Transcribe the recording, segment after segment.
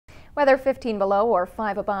Whether 15 below or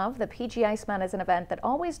 5 above, the PG Iceman is an event that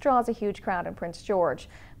always draws a huge crowd in Prince George.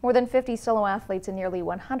 More than 50 solo athletes and nearly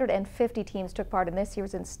 150 teams took part in this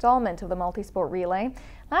year's installment of the multi-sport relay.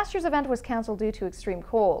 Last year's event was cancelled due to extreme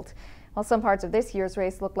cold. While some parts of this year's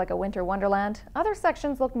race looked like a winter wonderland, other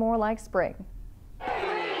sections looked more like spring.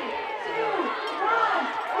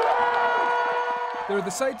 They're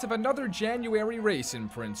the sights of another January race in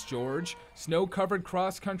Prince George. Snow-covered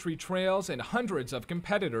cross-country trails and hundreds of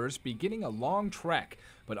competitors beginning a long trek.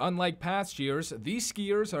 But unlike past years, these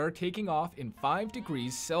skiers are taking off in 5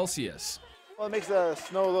 degrees Celsius. Well, it makes the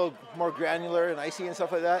snow a little more granular and icy and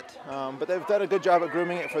stuff like that. But they've done a good job at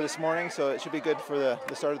grooming it for this morning, so it should be good for the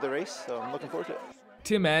start of the race. So I'm looking forward to it.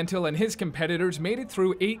 Tim Antle and his competitors made it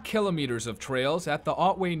through 8 kilometers of trails at the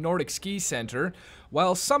Otway Nordic Ski Center.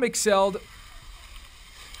 While some excelled,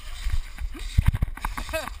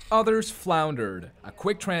 others floundered. A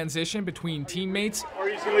quick transition between teammates. Or are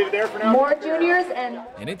you just gonna leave it there for now? More juniors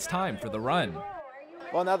and it's time for the run.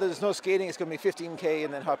 Well, now that there's no skating, it's going to be 15K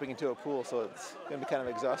and then hopping into a pool, so it's going to be kind of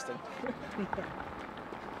exhausting.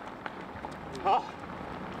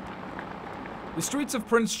 The streets of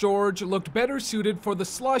Prince George looked better suited for the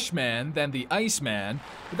Slush man than the Iceman,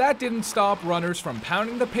 but that didn't stop runners from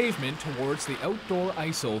pounding the pavement towards the outdoor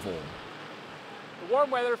ice oval. The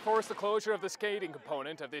warm weather forced the closure of the skating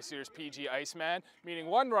component of this year's PG Iceman, meaning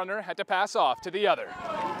one runner had to pass off to the other.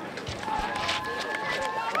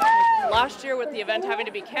 Last year, with the event having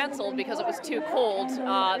to be canceled because it was too cold,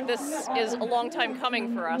 this is a long time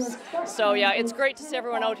coming for us. So yeah, it's great to see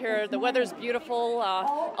everyone out here. The weather's beautiful,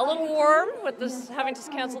 a little warm with this having to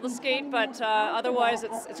cancel the skate, but otherwise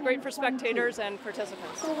it's great for spectators and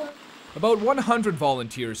participants. About 100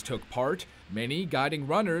 volunteers took part, many guiding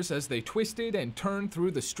runners as they twisted and turned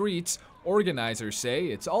through the streets. Organizers say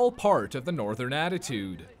it's all part of the Northern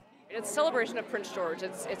attitude. It's a celebration of Prince George.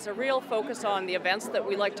 It's a real focus on the events that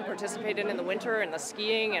we like to participate in the winter, and the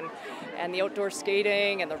skiing and the outdoor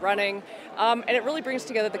skating and the running, and it really brings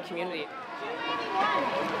together the community.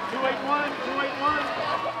 281, 281.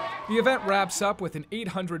 The event wraps up with an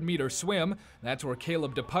 800-meter swim. That's where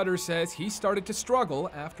Caleb DePutter says he started to struggle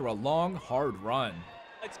after a long, hard run.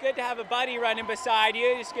 It's good to have a buddy running beside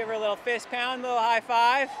you. Just give her a little fist pound, a little high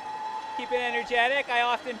five. Keep it energetic. I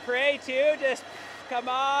often pray too. Just come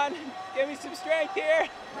on, give me some strength here.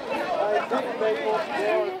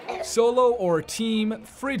 Solo or team,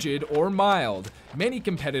 frigid or mild, many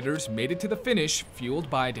competitors made it to the finish fueled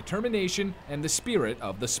by determination and the spirit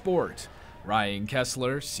of the sport. Ryan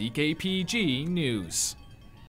Kessler, CKPG News.